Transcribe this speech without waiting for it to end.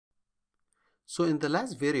So in the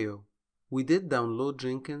last video, we did download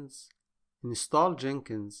Jenkins, install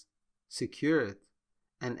Jenkins, secure it,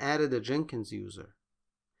 and added a Jenkins user.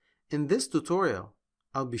 In this tutorial,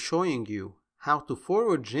 I'll be showing you how to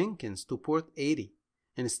forward Jenkins to port 80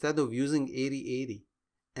 instead of using 8080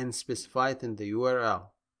 and specify it in the URL.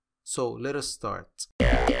 So let us start.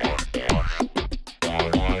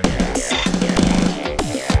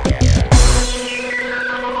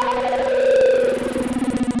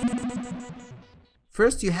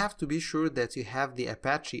 First, you have to be sure that you have the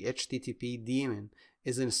Apache HTTP daemon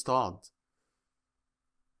is installed.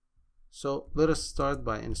 So let us start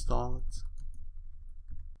by install it.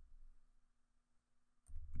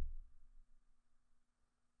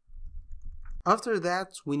 After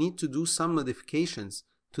that, we need to do some modifications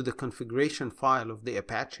to the configuration file of the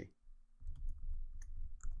Apache.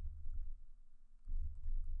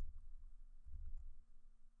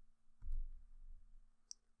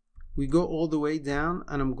 We go all the way down,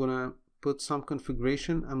 and I'm gonna put some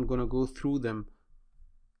configuration. I'm gonna go through them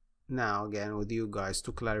now again with you guys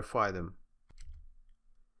to clarify them.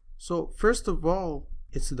 So first of all,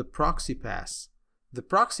 it's the proxy pass. The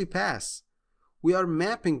proxy pass, we are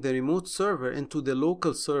mapping the remote server into the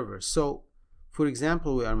local server. So for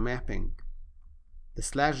example, we are mapping the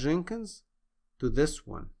 /Jenkins to this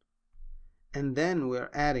one, and then we're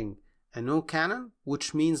adding a no canon,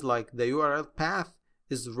 which means like the URL path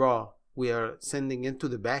is raw, we are sending into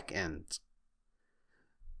the back end.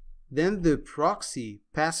 Then the proxy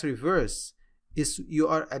pass reverse is you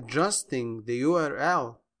are adjusting the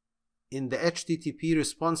URL in the HTTP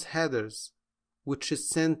response headers, which is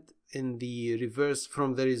sent in the reverse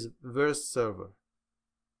from the reverse server.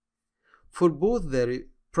 For both the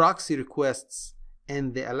proxy requests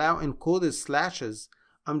and the AllowEncoded slashes,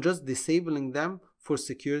 I'm just disabling them for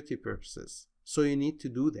security purposes. So you need to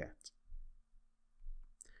do that.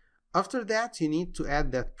 After that, you need to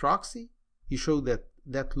add that proxy. You show that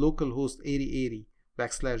localhost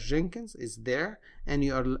 8080/Jenkins is there, and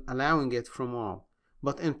you are allowing it from all.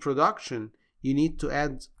 But in production, you need to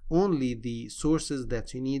add only the sources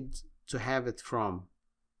that you need to have it from,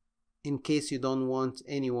 in case you don't want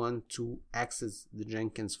anyone to access the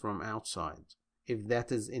Jenkins from outside, if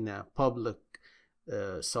that is in a public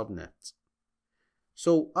subnet.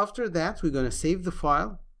 So after that, we're going to save the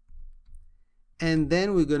file, and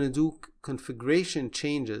then we're going to do configuration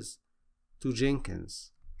changes to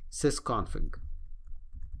Jenkins, sysconfig.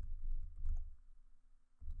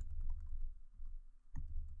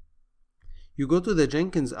 You go to the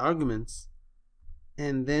Jenkins arguments,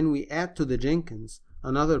 and then we add to the Jenkins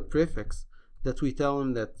another prefix that we tell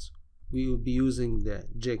them that we will be using the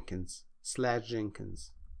Jenkins, /Jenkins.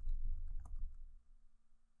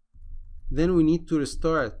 Then we need to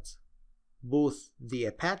restart both the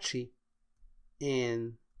Apache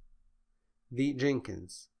and the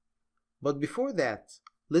Jenkins. But before that,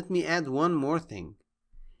 let me add one more thing.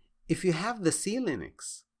 If you have the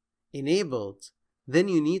selinux enabled, then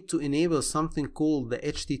you need to enable something called the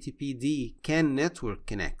HTTPD CAN network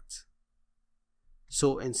connect.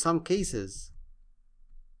 So in some cases,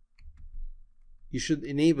 you should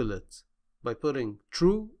enable it by putting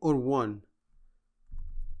true or 1.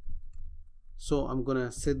 So I'm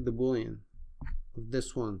gonna set the boolean of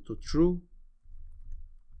this one to true.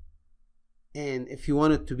 And if you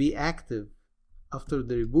want it to be active after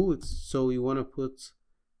the reboot, so you want to put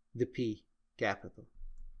the P capital.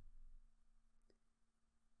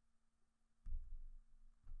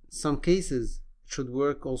 Some cases it should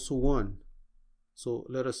work also 1. So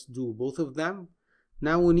let us do both of them.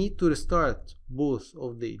 Now we need to restart both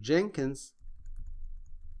of the Jenkins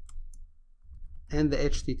and the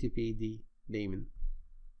HTTPD daemon.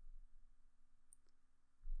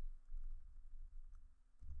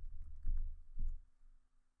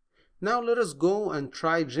 Now let us go and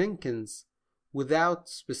try Jenkins without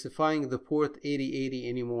specifying the port 8080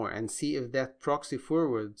 anymore and see if that proxy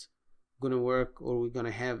forward's gonna work or we're gonna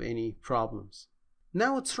have any problems.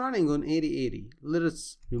 Now it's running on 8080. Let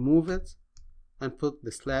us remove it and put the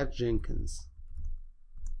 /Jenkins.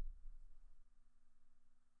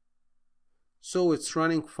 So it's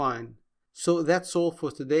running fine. So that's all for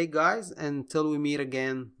today, guys, and until we meet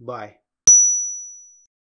again, bye.